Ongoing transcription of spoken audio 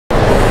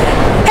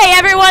Hey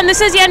everyone,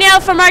 this is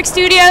Danielle from ARK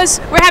Studios.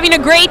 We're having a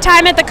great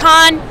time at the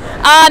con.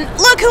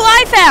 Look who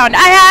I found.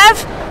 I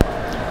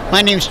have...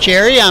 My name's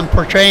Jerry. I'm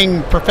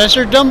portraying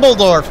Professor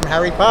Dumbledore from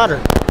Harry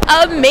Potter.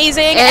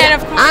 Amazing. And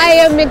of course... I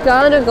am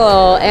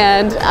McGonagal,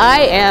 and I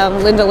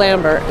am Linda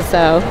Lambert,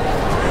 so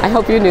I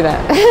hope you knew that.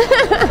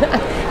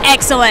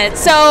 Excellent.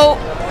 So,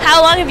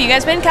 how long have you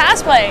guys been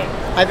cosplaying?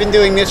 I've been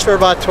doing this for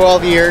about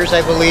 12 years,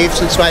 I believe,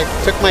 since I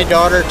took my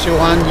daughter to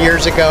one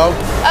years ago.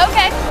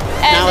 Okay.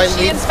 And now did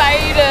she inspire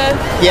you to...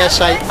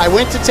 Yes, I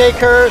went to take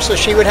her so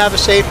she would have a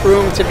safe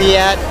room to be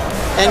at.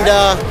 And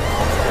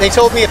they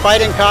told me if I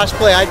didn't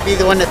cosplay, I'd be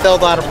the one that fell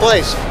out of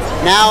place.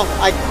 Now,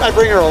 I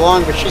bring her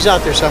along, but she's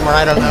out there somewhere.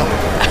 I don't know.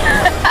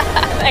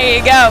 There you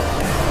go.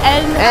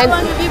 And how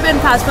long have you been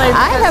cosplaying?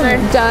 I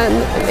have done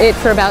it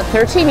for about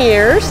 13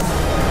 years.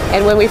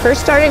 And when we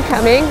first started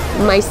coming,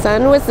 my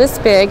son was this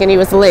big, and he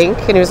was Link,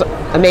 and he was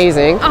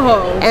amazing.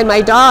 Oh. And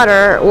my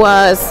daughter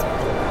was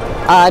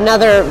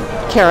another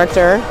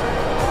character.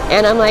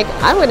 And I'm like,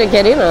 I want to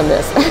get in on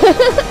this.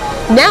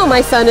 Now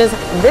my son is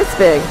this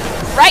big.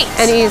 Right.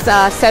 And he's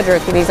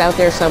Cedric, and he's out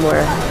there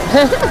somewhere.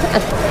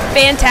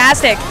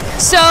 Fantastic.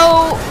 So,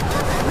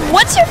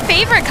 what's your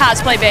favorite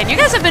cosplay band? You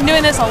guys have been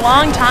doing this a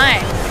long time.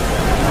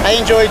 I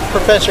enjoyed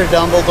Professor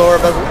Dumbledore,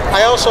 but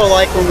I also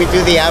like when we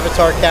do the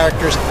Avatar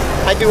characters.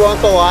 I do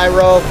Uncle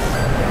Iroh,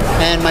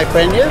 and my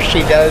friend here,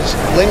 she does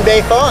Lin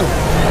Bei Fong.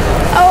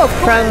 Oh,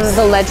 from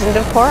The Legend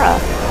of Korra.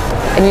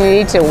 And you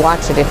need to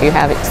watch it if you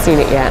haven't seen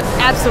it yet.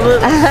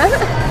 Absolutely.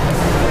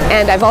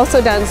 And I've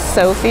also done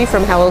Sophie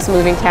from Howl's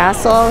Moving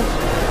Castle.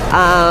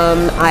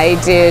 I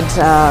did,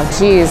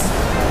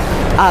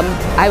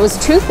 I was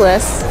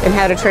Toothless in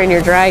How to Train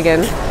Your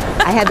Dragon.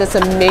 I had this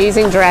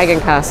amazing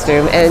dragon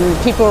costume,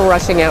 and people were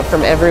rushing out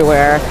from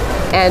everywhere.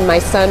 And my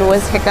son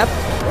was Hiccup,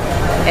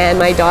 and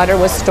my daughter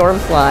was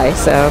Stormfly.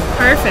 So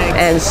perfect.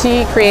 And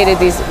she created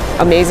these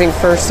amazing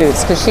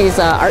fursuits because she's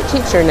an art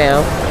teacher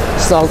now.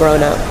 She's all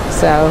grown up,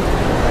 so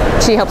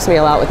she helps me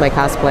a lot with my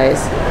cosplays.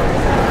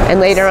 And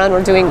later on,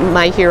 we're doing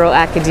My Hero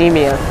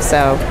Academia,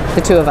 so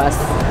the two of us.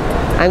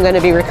 I'm going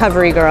to be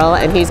Recovery Girl,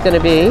 and he's going to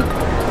be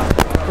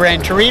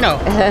Gran Torino.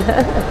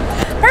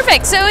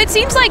 Perfect. So it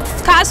seems like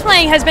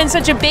cosplaying has been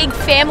such a big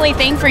family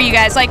thing for you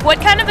guys. Like, what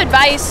kind of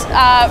advice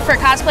for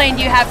cosplaying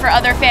do you have for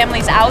other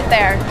families out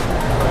there?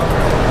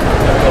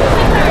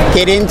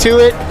 Get into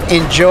it,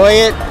 enjoy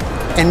it,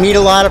 and meet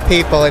a lot of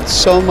people. It's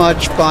so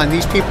much fun.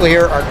 These people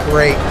here are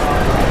great.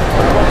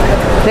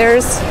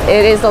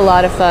 It is a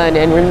lot of fun,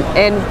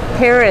 and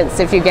parents,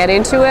 if you get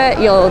into it,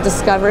 you'll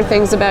discover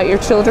things about your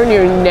children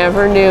you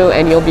never knew,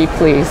 and you'll be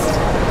pleased.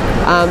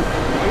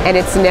 And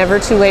it's never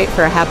too late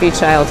for a happy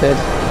childhood.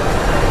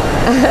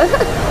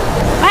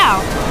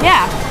 Wow,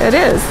 yeah. It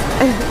is.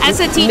 As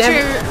a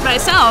teacher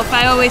myself,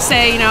 I always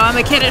say, you know, I'm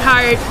a kid at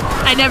heart.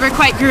 I never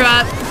quite grew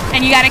up,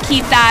 and you got to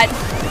keep that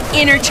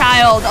inner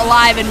child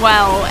alive and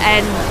well,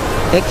 and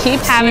it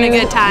keeps having a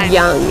good time.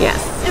 Young, yes.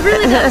 It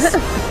really does.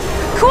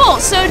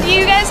 Cool. So do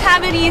you guys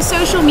have any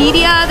social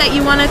media that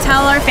you want to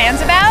tell our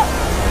fans about?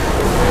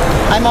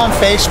 I'm on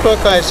Facebook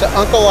as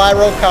Uncle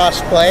Iroh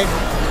Cosplay.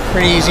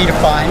 Pretty easy to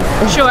find.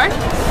 Sure.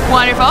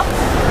 Wonderful.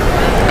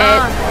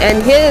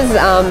 And his,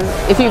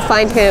 if you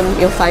find him,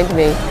 you'll find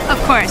me. Of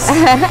course.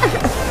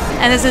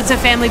 And this is a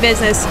family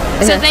business.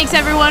 So thanks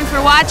everyone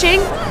for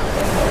watching.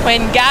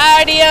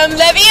 Wingardium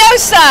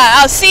Leviosa.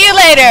 I'll see you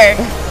later.